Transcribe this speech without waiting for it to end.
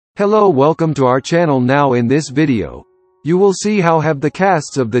Hello, welcome to our channel. Now in this video, you will see how have the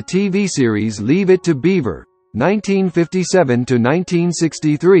casts of the TV series Leave It to Beaver, 1957 to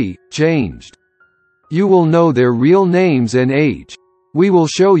 1963, changed. You will know their real names and age. We will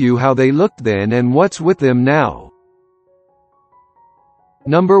show you how they looked then and what's with them now.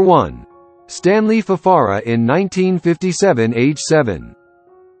 Number 1. Stanley Fafara in 1957, age 7.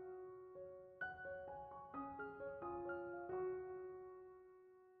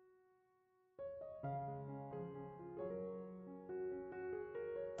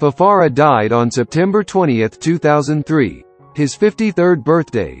 Fafara died on September 20, 2003, his 53rd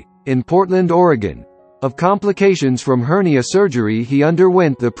birthday, in Portland, Oregon, of complications from hernia surgery he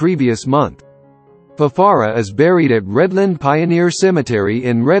underwent the previous month. Fafara is buried at Redland Pioneer Cemetery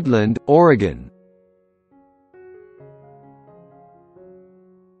in Redland, Oregon.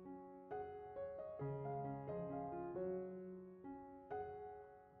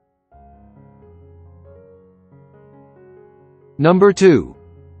 Number 2.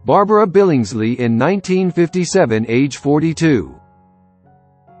 Barbara Billingsley in 1957, age 42.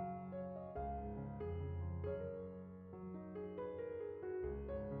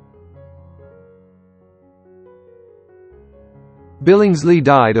 Billingsley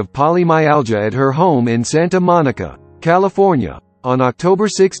died of polymyalgia at her home in Santa Monica, California, on October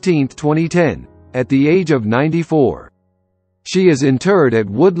 16, 2010, at the age of 94. She is interred at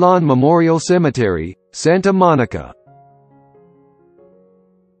Woodlawn Memorial Cemetery, Santa Monica.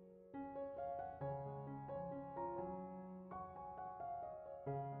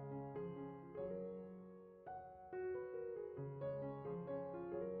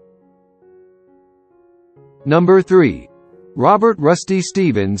 Number 3. Robert Rusty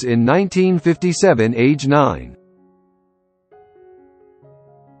Stevens in 1957, age 9.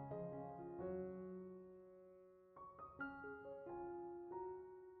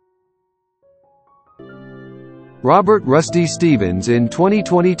 Robert Rusty Stevens in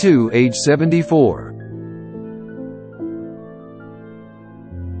 2022, age 74.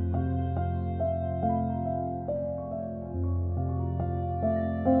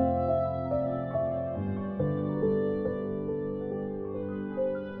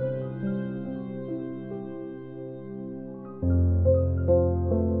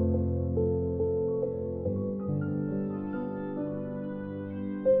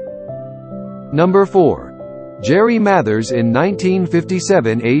 Number 4. Jerry Mathers in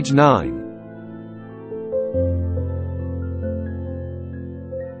 1957, age 9.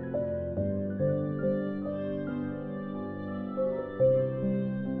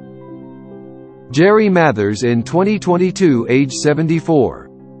 Jerry Mathers in 2022, age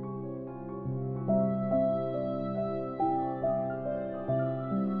 74.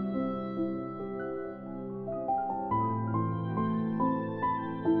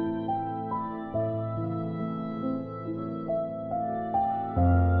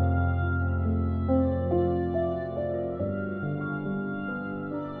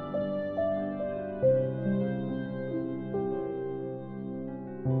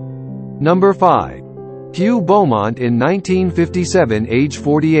 Number 5. Hugh Beaumont in 1957, age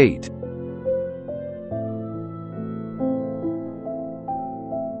 48.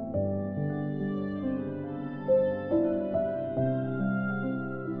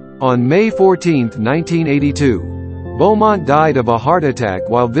 On May 14, 1982, Beaumont died of a heart attack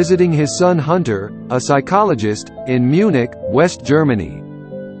while visiting his son Hunter, a psychologist, in Munich, West Germany.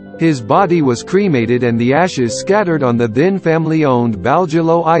 His body was cremated and the ashes scattered on the then family-owned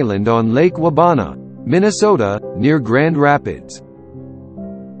Balgillo Island on Lake Wabana, Minnesota, near Grand Rapids.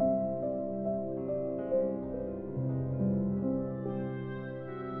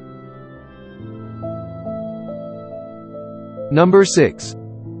 Number 6.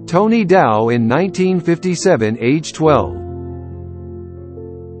 Tony Dow in 1957, age 12.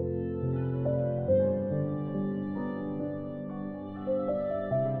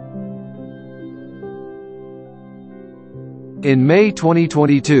 In May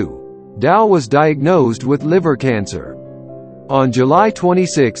 2022, Dow was diagnosed with liver cancer. On July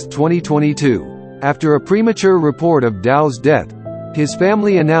 26, 2022, after a premature report of Dow's death, his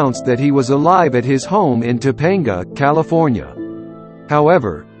family announced that he was alive at his home in Topanga, California.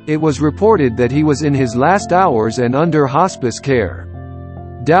 However, it was reported that he was in his last hours and under hospice care.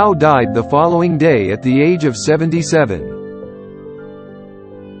 Dow died the following day at the age of 77.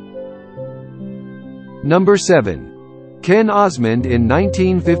 Number 7. Ken Osmond in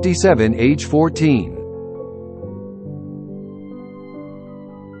 1957, age 14.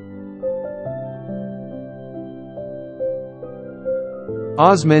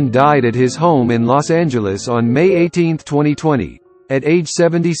 Osmond died at his home in Los Angeles on May 18, 2020, at age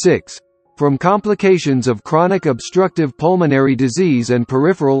 76, from complications of chronic obstructive pulmonary disease and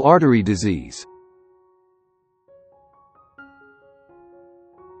peripheral artery disease.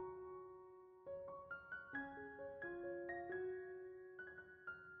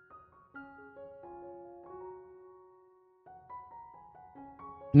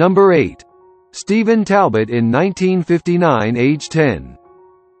 Number 8. Stephen Talbot in 1959, age 10.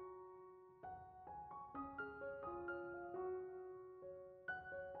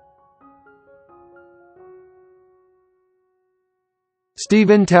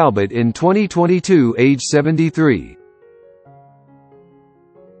 Stephen Talbot in 2022, age 73.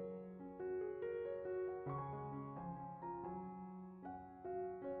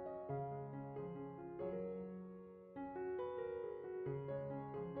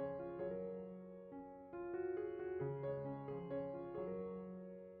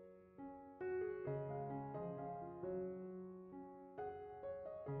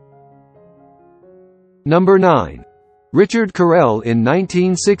 Number 9. Richard Carell in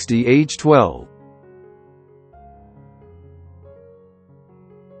 1960, age 12.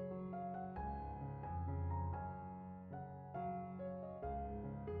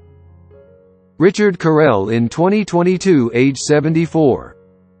 Richard Carell in 2022, age 74.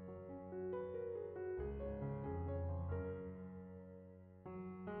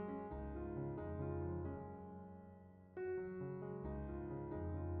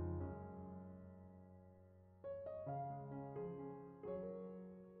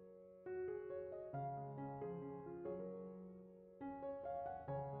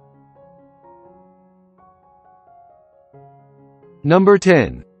 Number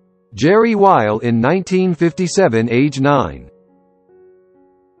 10. Jerry Weil in 1957, age 9.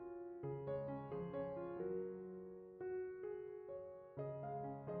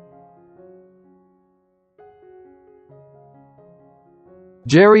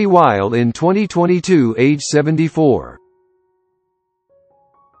 Jerry Weil in 2022, age 74.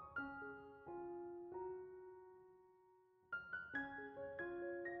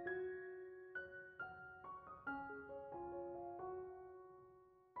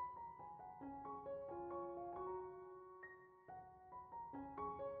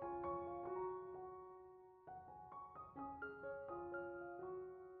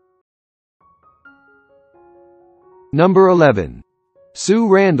 Number 11. Sue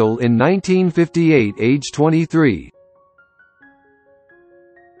Randall in 1958, age 23.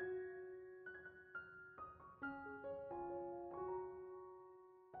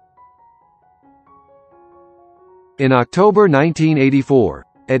 In October 1984,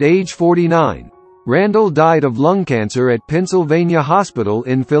 at age 49, Randall died of lung cancer at Pennsylvania Hospital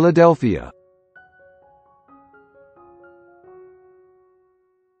in Philadelphia.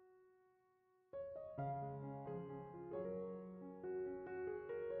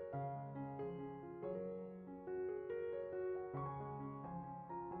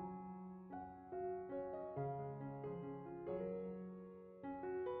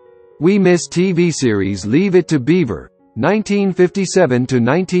 We Miss TV series Leave It to Beaver, 1957 to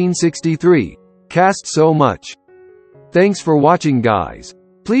 1963, cast so much. Thanks for watching, guys.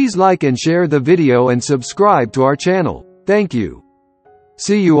 Please like and share the video and subscribe to our channel. Thank you.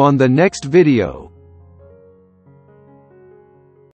 See you on the next video.